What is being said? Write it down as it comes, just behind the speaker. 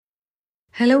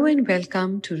Hello and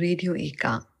welcome to Radio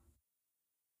Eka.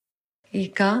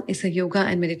 Eka is a yoga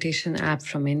and meditation app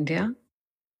from India.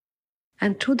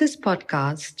 And through this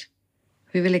podcast,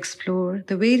 we will explore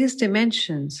the various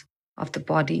dimensions of the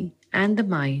body and the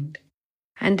mind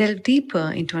and delve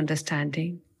deeper into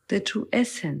understanding the true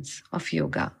essence of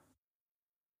yoga.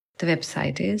 The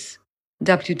website is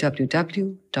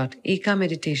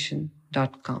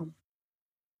www.ekameditation.com.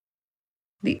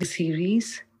 The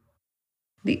series,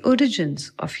 The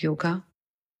Origins of Yoga,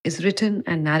 is written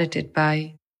and narrated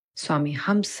by Swami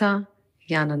Hamsa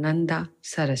Yanananda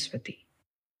Saraswati.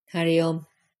 Hari Om.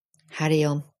 Hari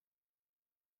Om.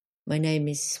 My name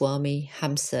is Swami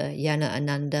Hamsa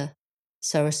Yanananda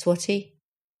Saraswati.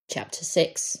 Chapter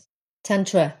 6.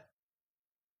 Tantra.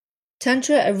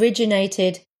 Tantra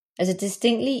originated as a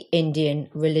distinctly Indian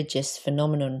religious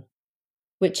phenomenon,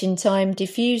 which in time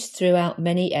diffused throughout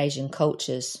many Asian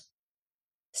cultures.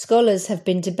 Scholars have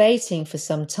been debating for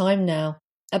some time now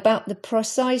about the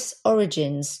precise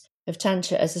origins of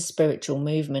Tantra as a spiritual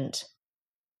movement,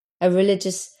 a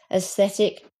religious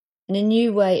aesthetic, and a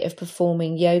new way of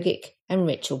performing yogic and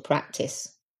ritual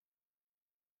practice.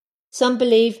 Some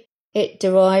believe it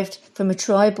derived from a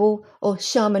tribal or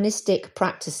shamanistic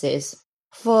practices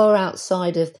far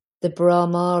outside of the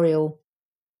Brahmarial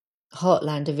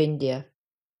heartland of India.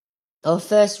 Our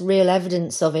first real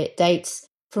evidence of it dates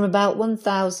from about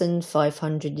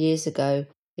 1,500 years ago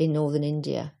in northern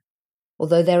India,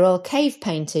 although there are cave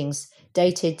paintings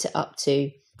dated to up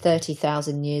to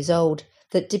 30,000 years old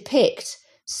that depict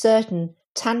certain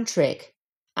tantric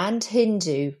and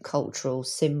Hindu cultural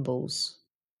symbols.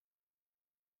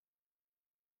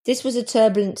 This was a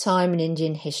turbulent time in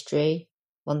Indian history,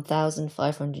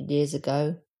 1,500 years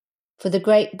ago, for the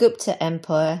great Gupta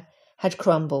Empire had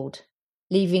crumbled,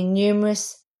 leaving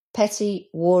numerous petty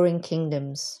warring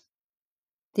kingdoms.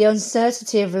 The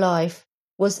uncertainty of life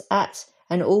was at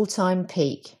an all-time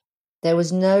peak. There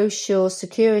was no sure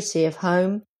security of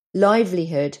home,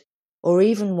 livelihood, or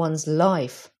even one's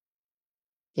life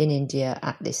in India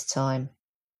at this time.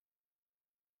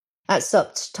 At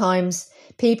such times,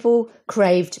 people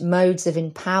craved modes of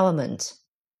empowerment,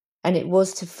 and it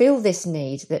was to fill this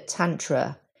need that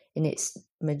Tantra, in its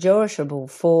majorable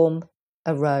form,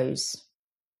 arose,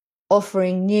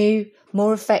 offering new,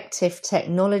 more effective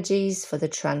technologies for the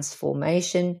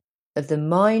transformation of the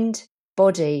mind,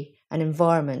 body, and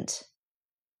environment,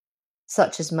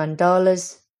 such as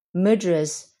mandalas,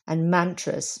 mudras, and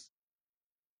mantras.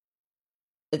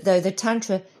 Though the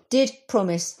Tantra did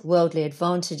promise worldly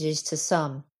advantages to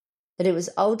some, that it was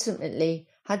ultimately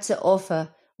had to offer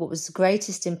what was the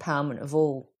greatest empowerment of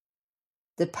all,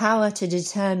 the power to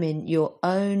determine your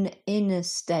own inner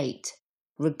state,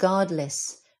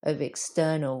 regardless of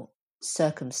external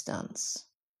circumstance.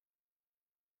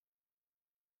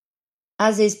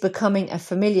 As is becoming a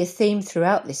familiar theme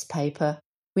throughout this paper,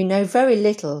 we know very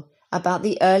little about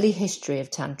the early history of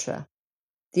Tantra.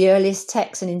 The earliest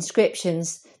texts and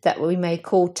inscriptions that we may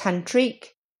call tantric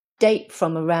date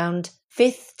from around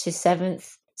 5th to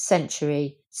 7th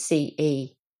century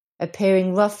CE,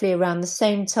 appearing roughly around the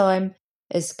same time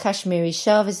as Kashmiri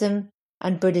Shaivism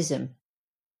and Buddhism,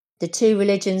 the two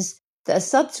religions that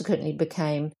subsequently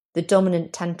became the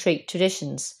dominant tantric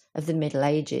traditions of the Middle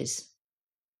Ages.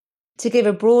 To give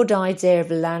a broad idea of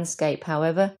the landscape,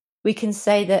 however, we can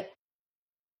say that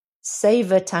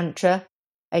Saiva Tantra,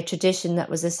 a tradition that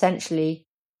was essentially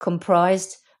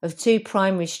comprised of two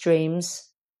primary streams,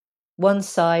 one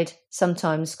side,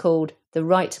 sometimes called the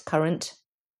right current,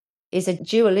 is a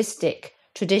dualistic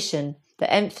tradition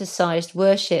that emphasized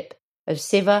worship of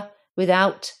Shiva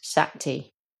without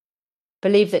Shakti,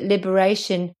 believed that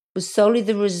liberation was solely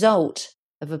the result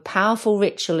of a powerful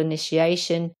ritual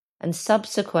initiation and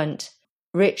subsequent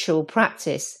ritual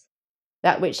practice,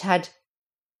 that which had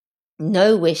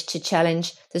no wish to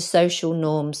challenge the social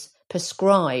norms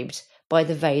prescribed by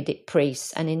the Vedic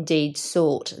priests and indeed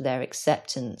sought their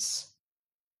acceptance.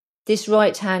 This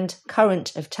right-hand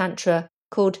current of Tantra,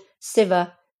 called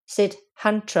Shiva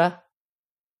Siddhantra,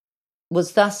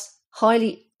 was thus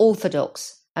highly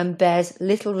orthodox and bears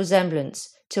little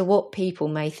resemblance to what people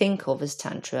may think of as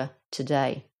Tantra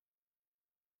today.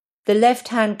 The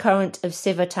left-hand current of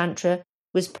Shiva Tantra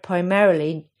was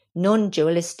primarily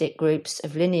non-dualistic groups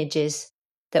of lineages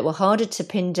that were harder to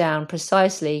pin down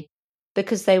precisely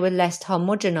because they were less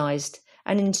homogenized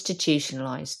and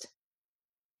institutionalized.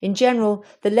 In general,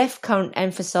 the left current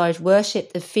emphasized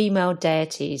worship of female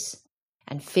deities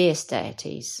and fierce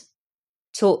deities,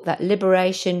 taught that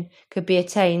liberation could be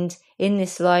attained in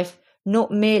this life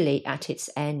not merely at its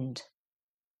end.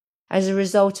 As a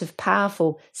result of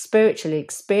powerful spiritual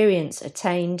experience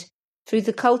attained through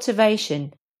the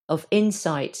cultivation of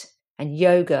insight and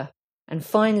yoga, and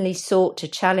finally sought to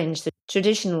challenge the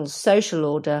traditional social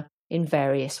order in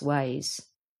various ways.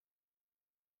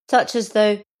 Such as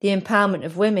though the empowerment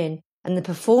of women and the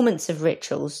performance of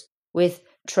rituals with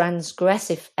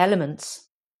transgressive elements,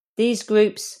 these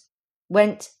groups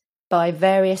went by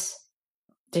various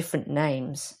different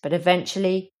names, but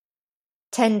eventually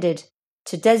tended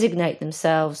to designate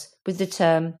themselves with the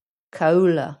term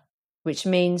Kaula, which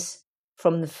means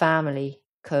from the family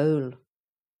Kaul,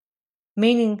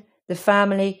 meaning the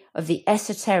family of the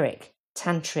esoteric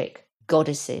tantric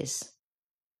goddesses.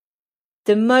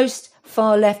 The most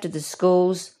far left of the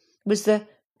schools was the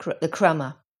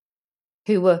Krama,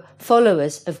 who were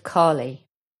followers of Kali.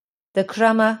 The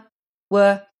Krama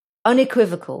were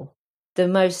unequivocal, the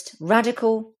most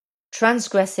radical,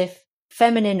 transgressive,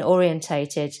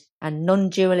 feminine-orientated and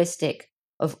non-dualistic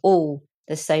of all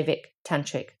the Saivik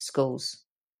tantric schools.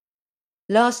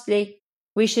 Lastly,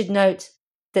 we should note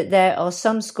that there are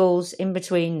some schools in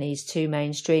between these two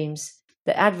mainstreams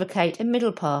that advocate a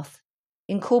middle path,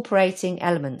 incorporating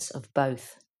elements of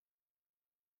both.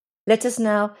 Let us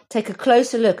now take a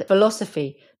closer look at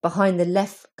philosophy behind the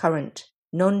left current,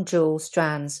 non-dual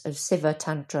strands of Siva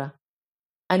Tantra,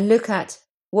 and look at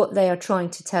what they are trying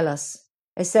to tell us,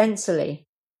 essentially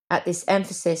at this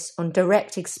emphasis on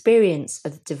direct experience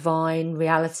of the divine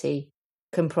reality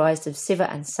comprised of Siva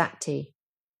and Sakti,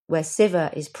 where Siva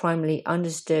is primarily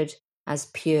understood as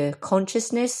pure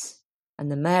consciousness and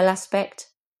the male aspect,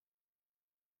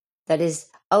 that is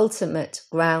ultimate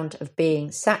ground of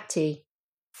being. Sakti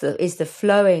is the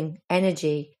flowing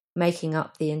energy making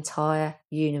up the entire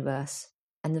universe,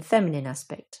 and the feminine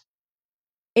aspect.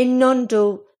 In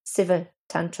non-dual Siva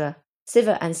Tantra,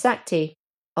 Siva and Sakti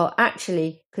are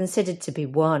actually considered to be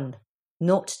one,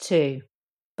 not two,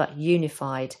 but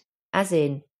unified, as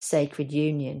in sacred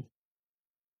union,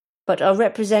 but are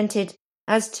represented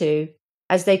as two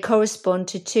as they correspond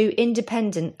to two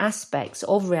independent aspects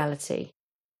of reality,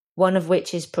 one of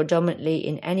which is predominantly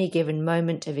in any given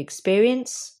moment of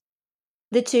experience.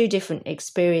 The two different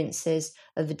experiences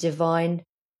of the divine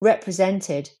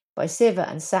represented by Siva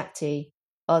and Sakti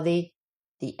are the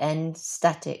end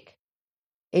static,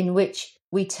 in which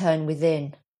we turn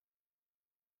within,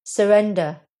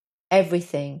 surrender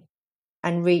everything,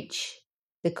 and reach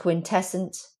the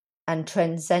quintessent and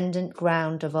transcendent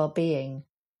ground of our being,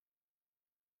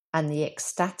 and the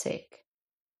ecstatic,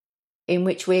 in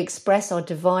which we express our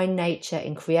divine nature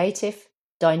in creative,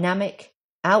 dynamic,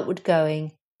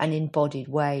 outward-going, and embodied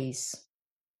ways.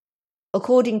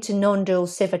 According to non-dual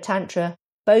Siva Tantra,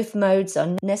 both modes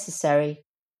are necessary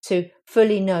to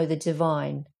fully know the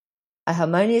divine. A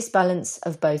harmonious balance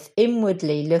of both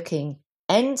inwardly looking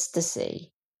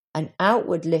ecstasy and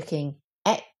outward looking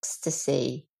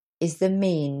ecstasy is the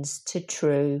means to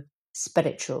true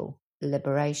spiritual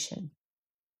liberation.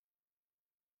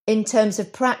 In terms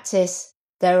of practice,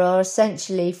 there are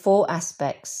essentially four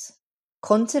aspects: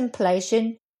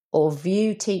 contemplation or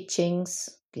view teachings,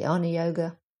 Jnana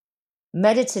Yoga,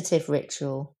 meditative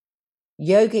ritual,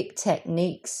 yogic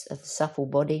techniques of the supple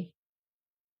body,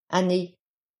 and the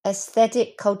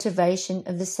aesthetic cultivation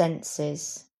of the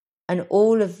senses, and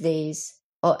all of these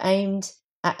are aimed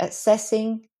at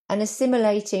accessing and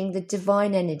assimilating the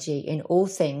divine energy in all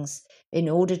things in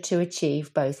order to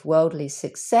achieve both worldly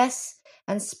success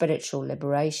and spiritual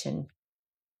liberation.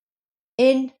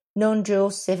 In non-dual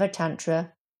Siva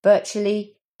Tantra,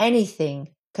 virtually anything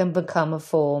can become a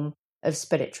form of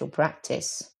spiritual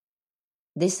practice.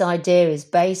 This idea is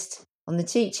based on the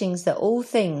teachings that all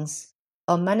things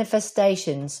are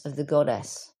manifestations of the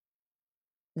goddess.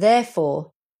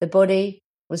 Therefore, the body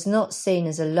was not seen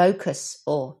as a locus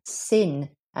or sin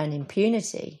and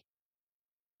impunity,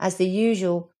 as the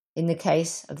usual in the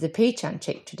case of the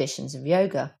P-tantric traditions of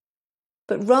yoga,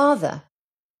 but rather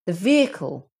the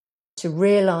vehicle to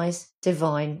realize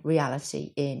divine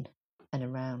reality in and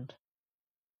around.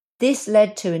 This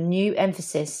led to a new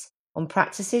emphasis on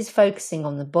practices focusing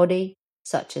on the body,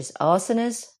 such as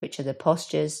asanas, which are the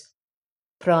postures,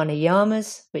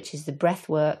 pranayamas, which is the breath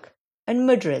work, and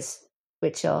mudras,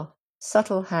 which are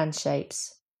subtle hand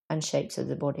shapes and shapes of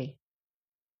the body,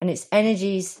 and its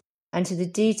energies, and to the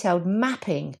detailed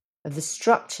mapping of the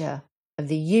structure of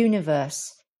the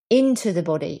universe into the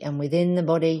body and within the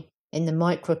body in the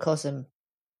microcosm,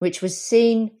 which was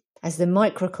seen as the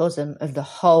microcosm of the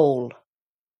whole,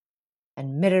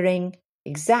 and mirroring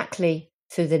exactly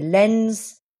through the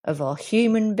lens of our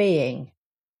human being,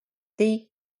 the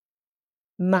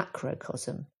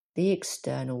macrocosm, the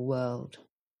external world.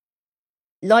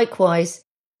 Likewise,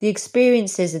 the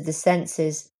experiences of the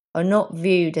senses are not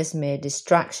viewed as mere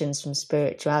distractions from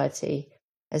spirituality,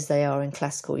 as they are in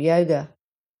classical yoga,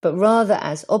 but rather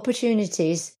as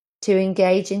opportunities to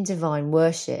engage in divine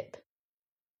worship.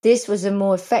 This was a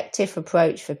more effective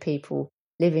approach for people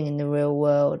living in the real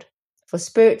world, for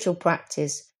spiritual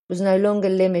practice was no longer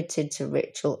limited to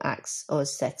ritual acts or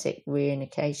ascetic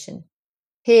reunification.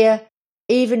 Here,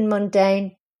 even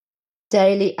mundane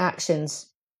daily actions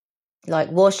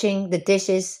like washing the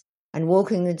dishes and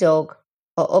walking the dog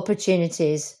are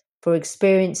opportunities for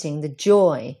experiencing the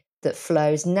joy that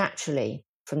flows naturally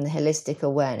from the holistic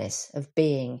awareness of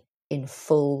being in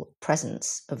full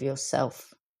presence of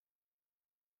yourself.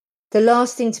 The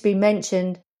last thing to be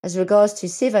mentioned as regards to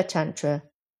Siva Tantra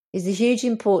is the huge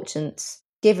importance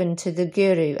given to the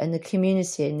guru and the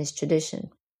community in this tradition.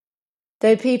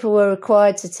 Though people were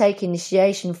required to take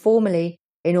initiation formally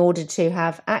in order to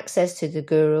have access to the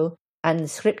guru and the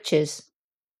scriptures,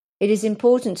 it is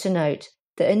important to note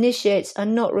that initiates are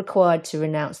not required to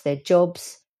renounce their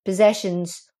jobs,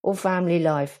 possessions, or family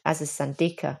life as a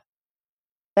sandika.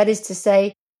 That is to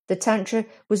say, the Tantra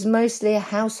was mostly a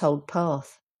household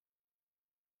path.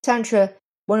 Tantra,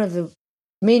 one of the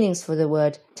meanings for the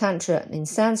word Tantra in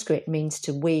Sanskrit means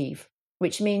to weave,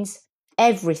 which means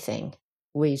everything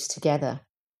weaves together.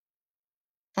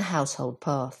 A household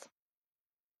path.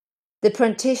 The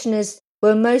practitioners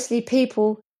were mostly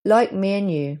people like me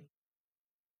and you,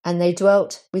 and they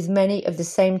dwelt with many of the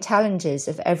same challenges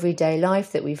of everyday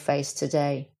life that we face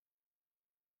today.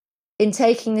 In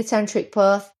taking the tantric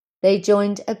path, they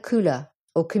joined a kula,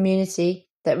 or community,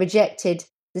 that rejected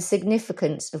the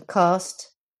significance of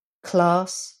caste,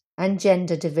 class, and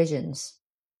gender divisions,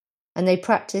 and they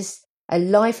practiced a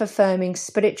life-affirming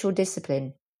spiritual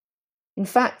discipline. In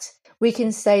fact, we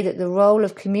can say that the role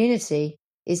of community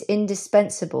is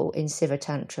indispensable in Siva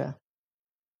Tantra,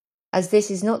 as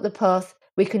this is not the path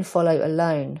we can follow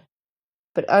alone,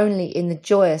 but only in the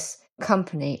joyous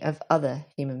company of other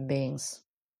human beings.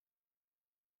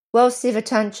 While Siva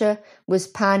Tantra was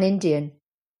pan-Indian,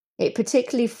 it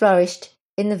particularly flourished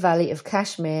in the valley of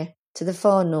Kashmir to the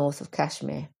far north of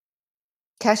Kashmir.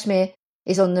 Kashmir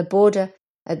is on the border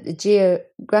of the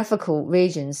geographical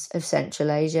regions of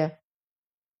Central Asia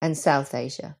and South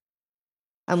Asia,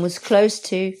 and was close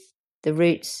to the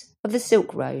roots of the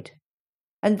Silk Road,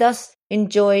 and thus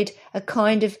enjoyed a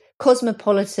kind of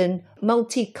cosmopolitan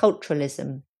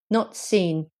multiculturalism not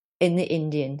seen in the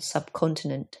Indian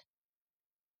subcontinent.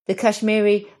 The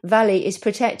Kashmiri Valley is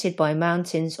protected by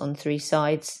mountains on three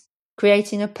sides,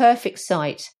 creating a perfect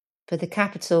site for the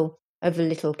capital of the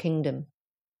little kingdom.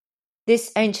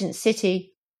 This ancient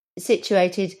city,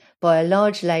 situated by a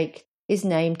large lake, is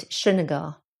named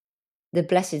Srinagar, the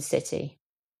Blessed City,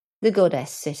 the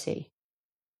Goddess City.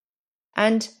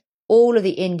 And all of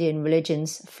the Indian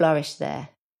religions flourished there.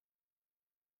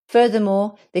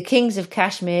 Furthermore, the kings of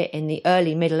Kashmir in the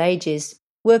early Middle Ages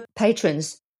were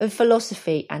patrons of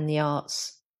philosophy and the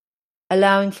arts,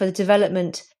 allowing for the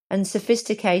development and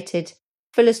sophisticated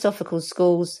philosophical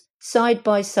schools side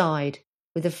by side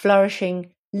with the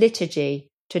flourishing liturgy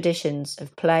traditions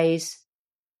of plays,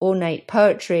 ornate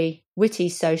poetry, witty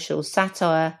social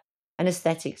satire, and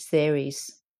aesthetics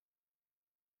theories.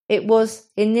 It was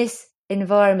in this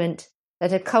environment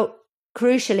that a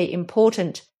crucially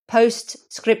important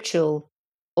post-scriptural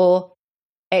or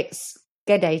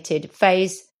exgedated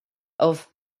phase of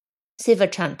Siva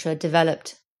Tantra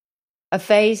developed, a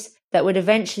phase that would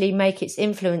eventually make its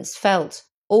influence felt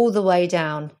all the way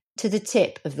down to the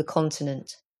tip of the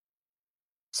continent.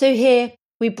 So here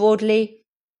we broadly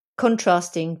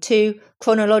contrasting two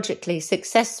chronologically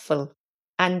successful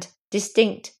and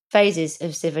distinct phases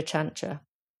of Siva Tantra.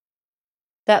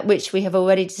 That which we have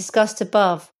already discussed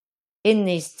above in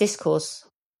this discourse,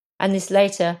 and this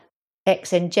later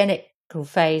exegetical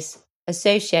phase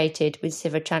associated with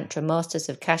Siva Tantra masters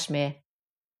of Kashmir.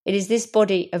 It is this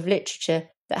body of literature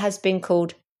that has been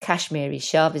called Kashmiri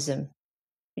Shaivism,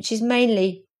 which is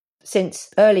mainly since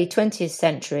early 20th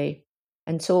century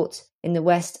and taught in the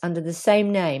West under the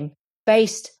same name,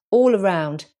 based all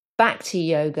around Bhakti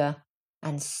yoga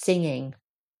and singing.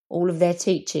 All of their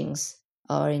teachings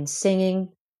are in singing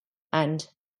and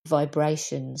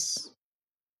vibrations.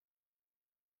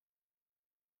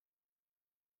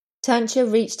 Tantra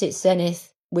reached its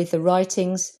zenith with the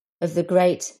writings of the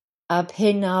great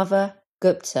Abhinava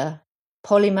Gupta,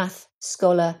 polymath,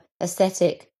 scholar,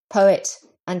 ascetic, poet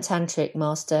and tantric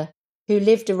master who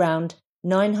lived around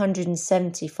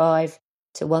 975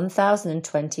 to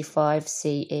 1025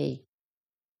 CE.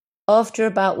 After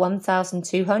about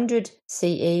 1200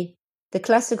 CE, the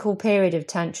classical period of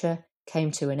Tantra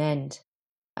came to an end,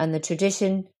 and the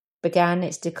tradition began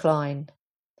its decline.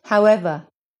 However,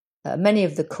 Many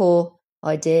of the core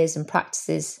ideas and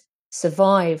practices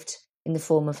survived in the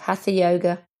form of Hatha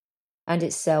Yoga, and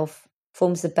itself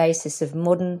forms the basis of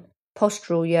modern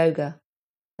postural yoga,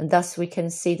 and thus we can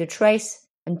see the trace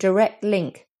and direct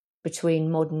link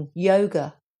between modern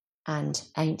yoga and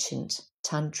ancient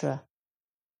Tantra.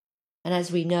 And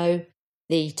as we know,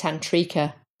 the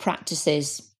Tantrika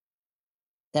practices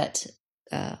that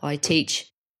I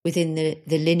teach within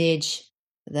the lineage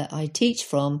that I teach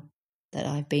from, that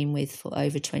I've been with for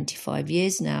over 25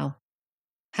 years now,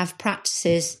 have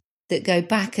practices that go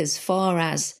back as far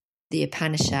as the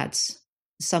Upanishads.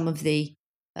 Some of the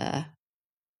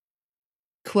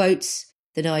quotes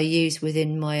that I use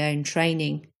within my own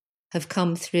training have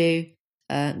come through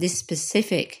this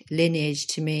specific lineage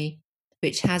to me,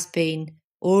 which has been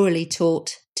orally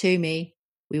taught to me.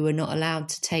 We were not allowed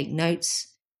to take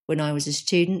notes when I was a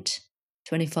student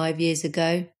 25 years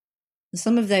ago. And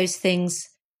some of those things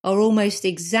are almost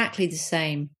exactly the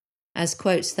same as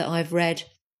quotes that I've read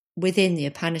within the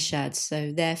Upanishads.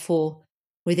 So therefore,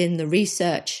 within the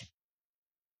research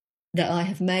that I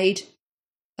have made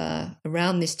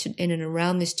around this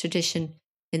tradition,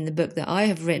 in the book that I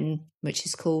have written, which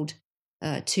is called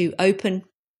To Open,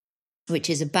 which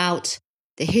is about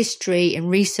the history and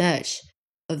research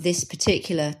of this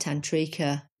particular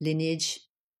Tantrika lineage.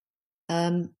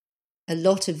 A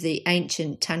lot of the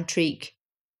ancient Tantrika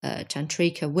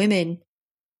women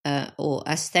or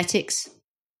ascetics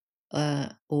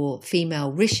or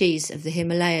female rishis of the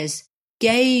Himalayas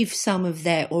gave some of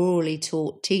their orally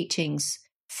taught teachings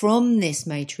from this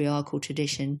matriarchal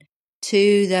tradition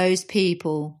to those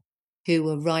people who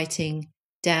were writing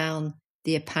down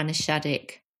the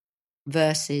Upanishadic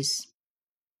verses.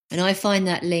 And I find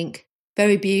that link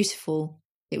very beautiful.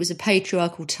 It was a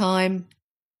patriarchal time.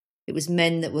 It was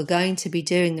men that were going to be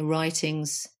doing the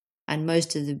writings and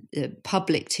most of the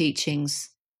public teachings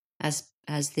as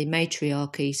the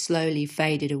matriarchy slowly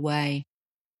faded away.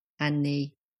 And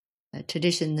the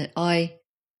tradition that I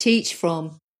teach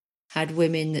from had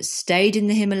women that stayed in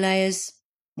the Himalayas.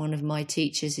 One of my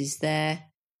teachers is there.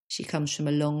 She comes from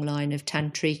a long line of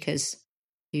tantrikas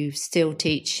who still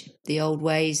teach the old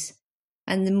ways.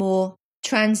 And the more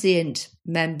transient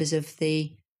members of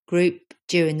the group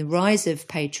during the rise of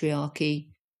patriarchy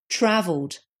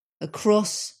travelled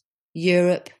across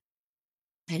Europe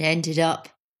and ended up,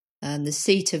 the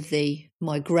seat of the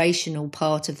migrational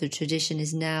part of the tradition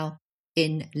is now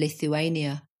in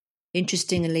Lithuania.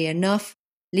 Interestingly enough,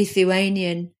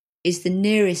 Lithuanian is the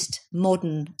nearest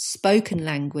modern spoken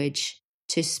language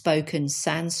to spoken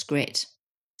Sanskrit.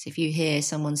 So if you hear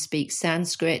someone speak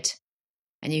Sanskrit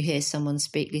and you hear someone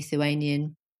speak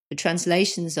Lithuanian, the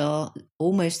translations are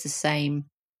almost the same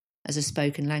as a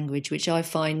spoken language, which I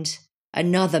find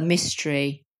another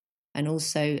mystery and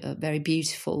also a very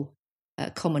beautiful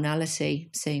commonality,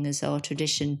 seeing as our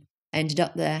tradition ended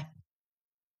up there.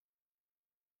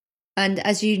 And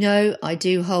as you know, I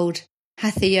do hold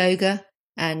Hatha Yoga,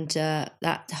 and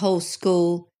that whole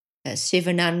school,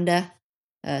 Sivananda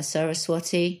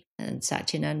Saraswati and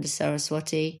Satyananda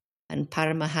Saraswati and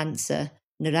Paramahansa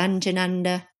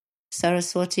Niranjananda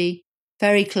Saraswati,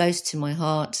 very close to my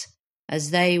heart,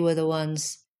 as they were the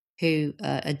ones who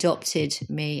adopted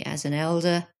me as an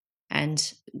elder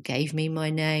and gave me my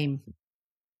name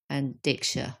and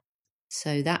Diksha.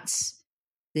 So that's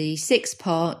the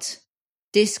 6-part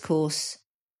discourse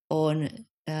on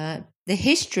the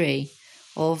history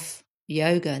of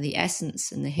yoga, the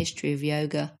essence and the history of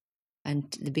yoga, and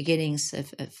the beginnings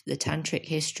of the tantric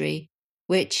history,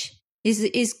 which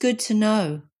is good to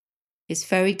know. It's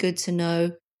very good to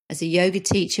know as a yoga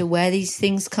teacher where these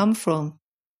things come from.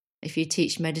 If you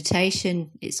teach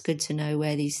meditation, it's good to know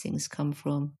where these things come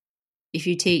from. If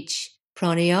you teach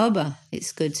pranayama,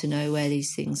 it's good to know where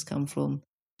these things come from.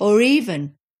 Or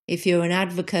even if you're an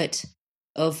advocate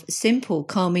of simple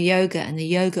karma yoga and the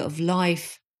yoga of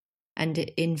life, and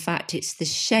in fact it's the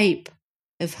shape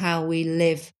of how we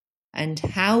live and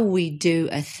how we do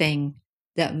a thing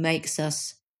that makes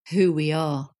us who we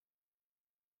are,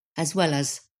 as well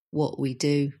as what we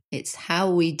do. It's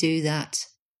how we do that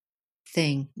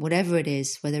thing, whatever it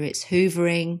is, whether it's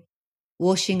hoovering,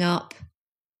 washing up,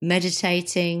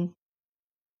 meditating,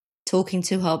 talking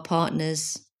to our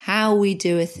partners. How we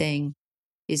do a thing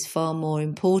is far more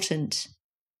important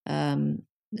than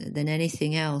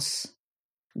anything else.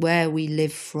 Where we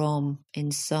live from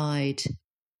inside,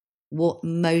 what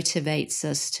motivates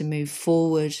us to move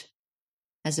forward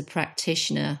as a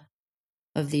practitioner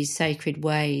of these sacred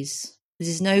ways. This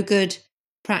is no good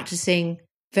practicing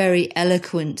very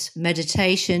eloquent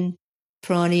meditation,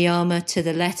 pranayama to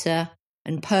the letter,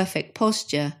 and perfect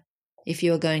posture if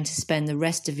you're going to spend the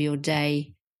rest of your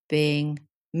day being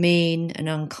mean and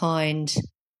unkind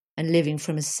and living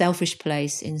from a selfish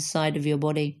place inside of your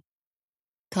body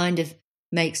kind of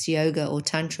makes yoga or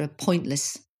tantra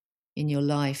pointless in your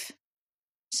life.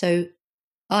 So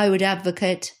I would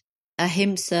advocate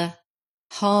ahimsa,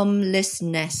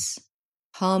 harmlessness,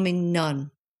 harming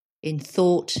none in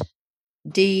thought,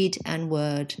 deed and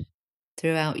word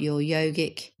throughout your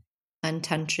yogic and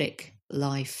tantric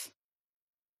life.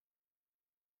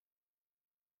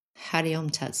 Hari Om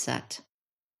Tat Sat.